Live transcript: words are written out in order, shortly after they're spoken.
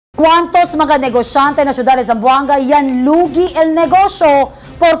¿Cuántos mga negosyante na siyudad de Zamboanga yan lugi el negosyo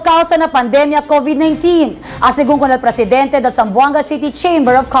por causa na pandemia COVID-19? Según con el presidente del Zamboanga City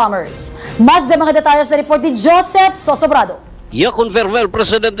Chamber of Commerce. Más de mga detalles sa report ni Joseph Sosobrado. Confirmó el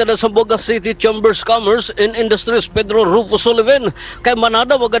presidente de Zamboanga City Chambers Commerce and Industries Pedro Rufo Sullivan kay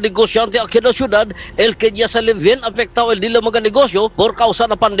manada mga negosyante aquí na syudad el que ya se le bien afectado el dila mga negosyo por causa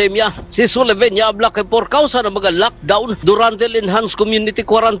na pandemia. Si Sullivan ya habla que por causa na mga lockdown durante el enhanced community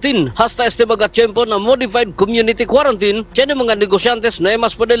quarantine hasta este mga tiempo na modified community quarantine, tiene mga negosyantes na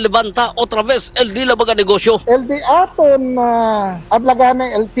mas puede levanta otra vez el dila mga negosyo. El di aton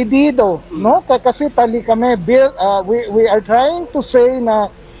ablagane el pedido, no? Kasi tali kami we are trying to say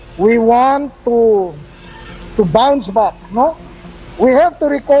na we want to bounce back, no? We have to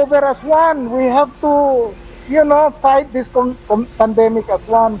recover as one. We have to, fight this pandemic as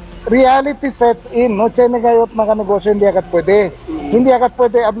one. Reality sets in, no? Chene gayot mga negosyo hindi agad pwede. Hindi agad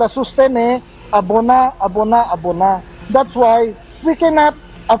pwede abla sustene, abona. That's why we cannot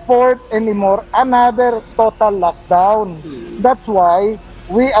afford anymore another total lockdown. That's why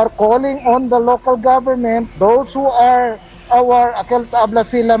we are calling on the local government, those who are our abla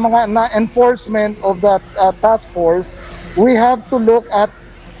sila mga enforcement of that task force. We have to look at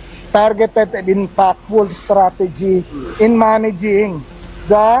targeted and impactful strategy in managing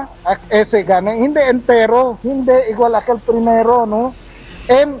the hindi entero, hindi igual akal primero, no?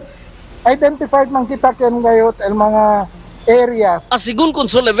 And identified man kita ken gayot el mga areas. Según con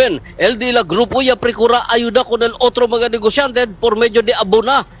Sullivan, el de la grupo ya procura ayuda con el otro mga negosyante por medio de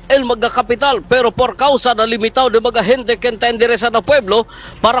abona el mga kapital, pero por causa na limitado de mga gente que está endereza na pueblo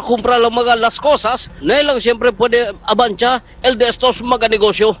para comprar lang mga las cosas, na lang siyempre pwede abancha el de estos mga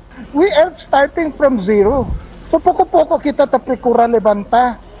negosyo. We are starting from zero. So poco-poco kita procura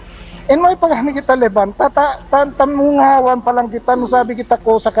levanta. And may pagani kita levanta, tamungawan pa lang kita, no sabi kita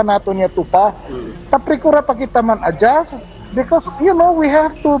ko sa kanato niya tupa. Procura pa kita man adjust. Because, we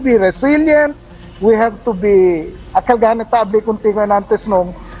have to be resilient. We have to be, akal ganit tabi kung tingnan nantes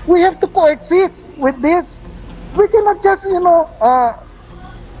nung, we have to coexist with this. We cannot just,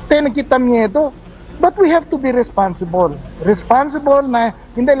 tinig kita miedo. But we have to be responsible. Responsible na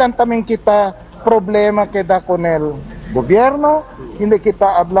hindi lang taming kita problema keda con el gobyerno, hindi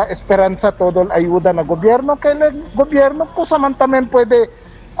kita abla esperanza todo ayuda na gobyerno, kaya gobyerno ko samantamen pwede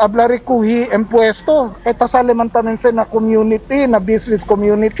abla rekuhi impuesto, kaya samantamen sa na community, na business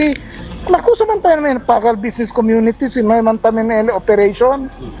community, naku samantamen pagal business community, sinamantamen na operation,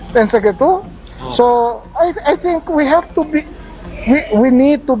 tensa gitu. So, I think we have to be, we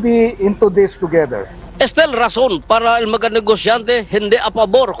need to be into this together. Esta es la razón para el mga negosyante hindi a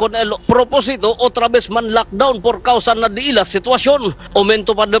favor con el propósito otra vez man lockdown por causa na di la situación.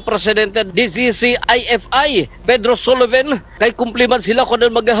 Aumento pa del presidente DCCIFI Pedro Sullivan kay kumpliman sila con el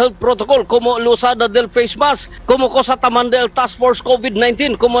mga health protocol como el usada del face mask, como cosa taman del task force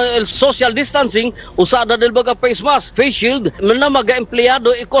COVID-19, como el social distancing, usada del mga face mask, face shield, na mga empleyado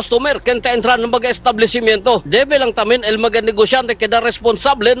y customer kenta entran ng mga establecimiento. Debe lang tamin el mga negosyante keda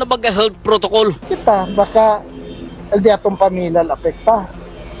responsable na mga health protocol. Kita baka el de atong pamilya apekta.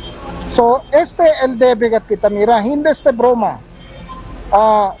 So, el debe kat kita mira, hindi este broma.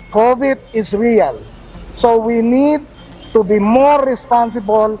 COVID is real. So, we need to be more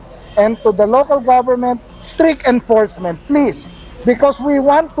responsible and to the local government, strict enforcement, please. Because we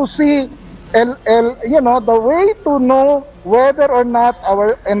want to see, the way to know whether or not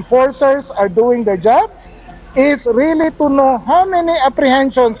our enforcers are doing their jobs is really to know how many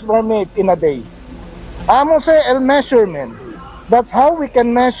apprehensions were made in a day. Amo say el measurement. That's how we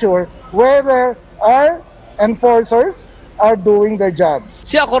can measure whether our enforcers are doing their jobs.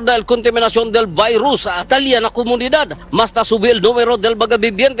 Si acorda el contaminación del virus sa Italia na komunidad, mas tasubir el número del mga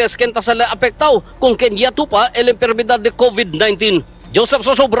vivientes que sala apektado kung kenya tupa el enfermedad de COVID-19. Joseph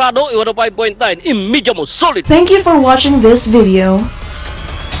Sosobrado, 105.9, EMEDIA Mo Solid. Thank you for watching this video.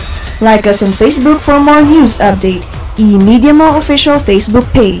 Like us on Facebook for more news update. EMEDIA Mo official Facebook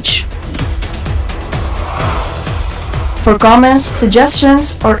page. For comments,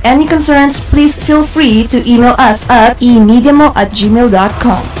 suggestions, or any concerns, please feel free to email us at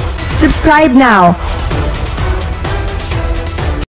emediamo@gmail.com. Subscribe now.